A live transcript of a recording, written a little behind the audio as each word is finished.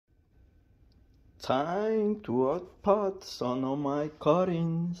Time to output some of my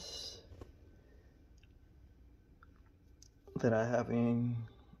cuttings that I have in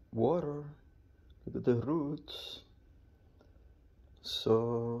water. Look at the roots.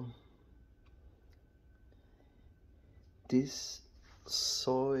 So this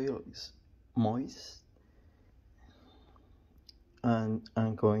soil is moist, and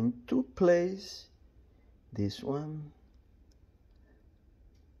I'm going to place this one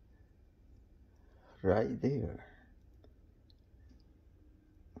right there.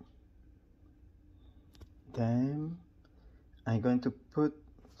 Then I'm going to put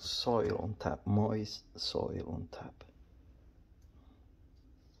soil on top, moist soil on top.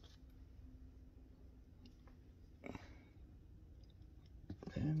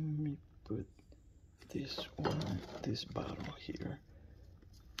 Let me put this one, this bottle here,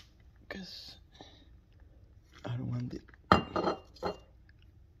 because I don't want the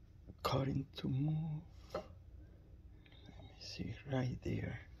cutting to move. Let me see, right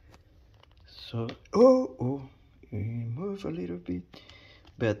there. So, it move a little bit.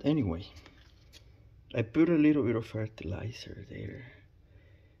 But anyway, I put a little bit of fertilizer there.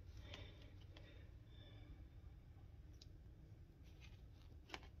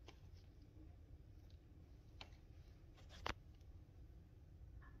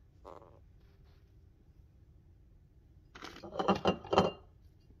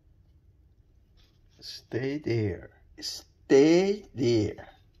 Stay there. Stay there.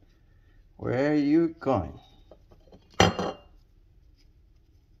 Where are you going?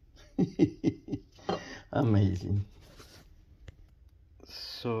 Amazing.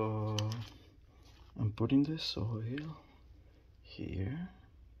 So I'm putting the soil here.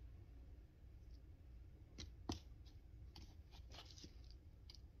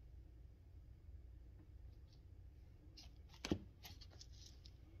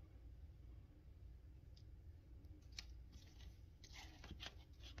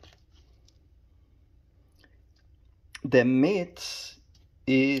 The mix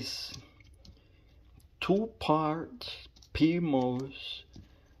is 2 parts Pimos,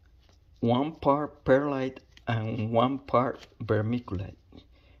 1 part perlite, and 1 part vermiculite.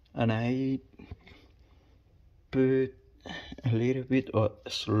 And I put a little bit of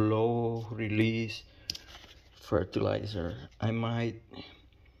slow release fertilizer. I might,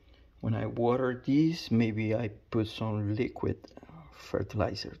 when I water this, maybe I put some liquid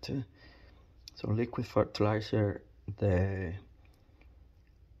fertilizer too. So liquid fertilizer, the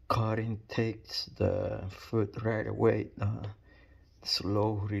cutting takes the food right away. The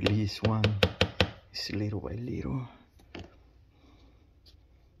slow release one is little by little.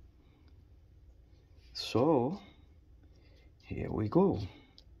 So here we go.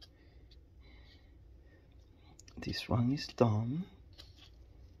 This one is done.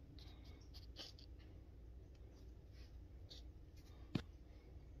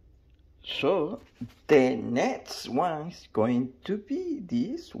 So the next one is going to be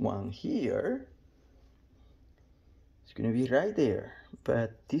this one here. It's going to be right there,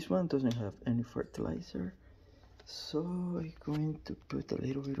 but this one doesn't have any fertilizer. So I'm going to put a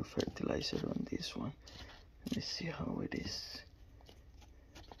little bit of fertilizer on this one. Let me see how it is.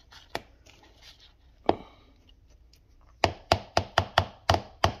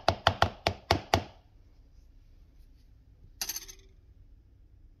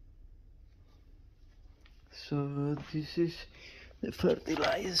 So this is the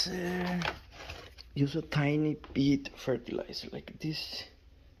fertilizer. Use a tiny bit of fertilizer like this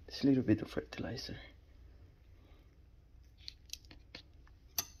little bit of fertilizer.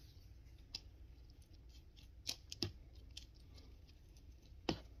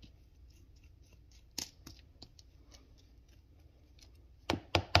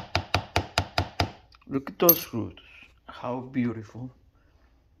 Look at those roots, how beautiful.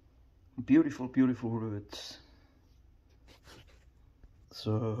 Beautiful, beautiful roots.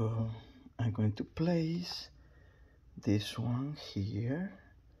 So I'm going to place this one here.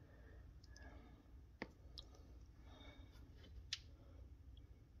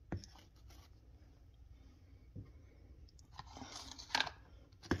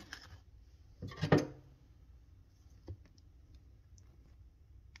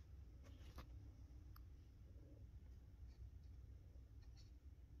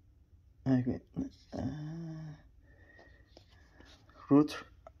 Okay. Roots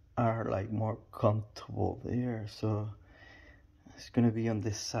are like more comfortable there, so it's gonna be on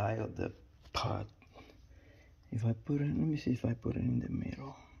the side of the pot. If I put it, let me see if I put it in the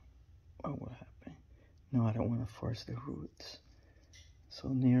middle, what will happen? No, I don't want to force the roots. So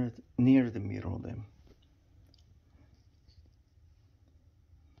near the middle of them.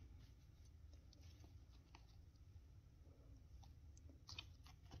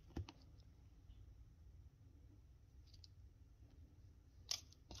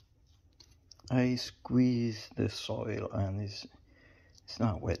 I squeeze the soil and it's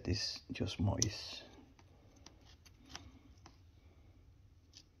not wet, it's just moist.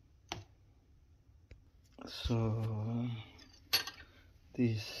 So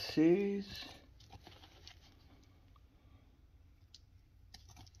this is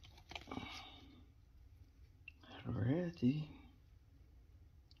ready.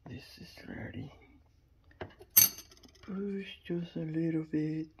 This is ready. Push just a little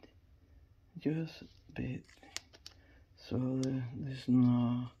bit, just a bit, so there's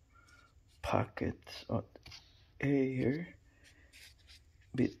no pockets of air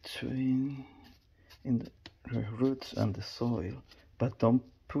between in the roots and the soil, but don't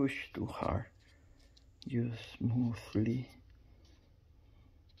push too hard, just smoothly.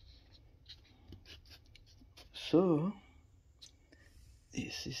 So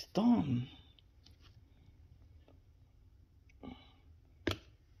this is done.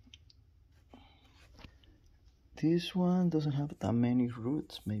 This one doesn't have that many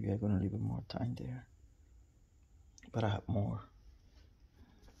roots. Maybe I'm gonna leave more time there, but I have more.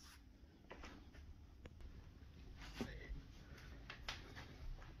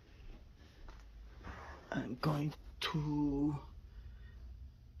 I'm going to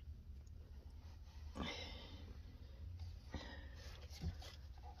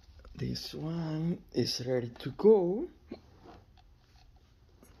this one is ready to go.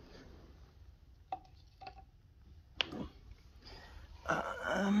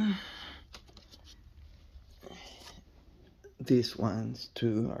 These ones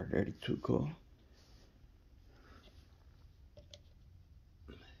too are ready to go.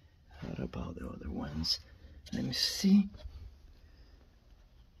 What about the other ones? Let me see.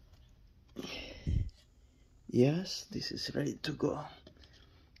 Yes, this is ready to go.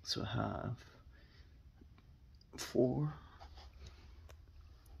 So I have 4.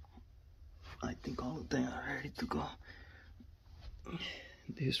 I think all of them are ready to go.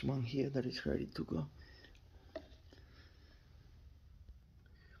 This one here that is ready to go.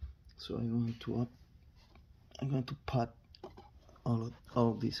 So I'm going to pot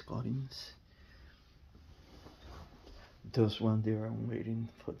all these cuttings. Those one there, I'm waiting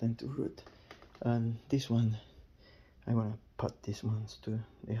for them to root, and this one I want to pot these ones too.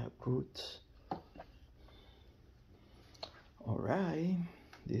 They have roots. All right,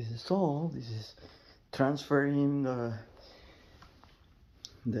 this is all. This is transferring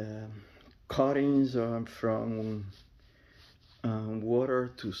the cuttings from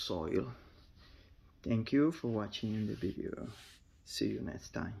water to soil. Thank you for watching the video. See you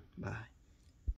next time. Bye.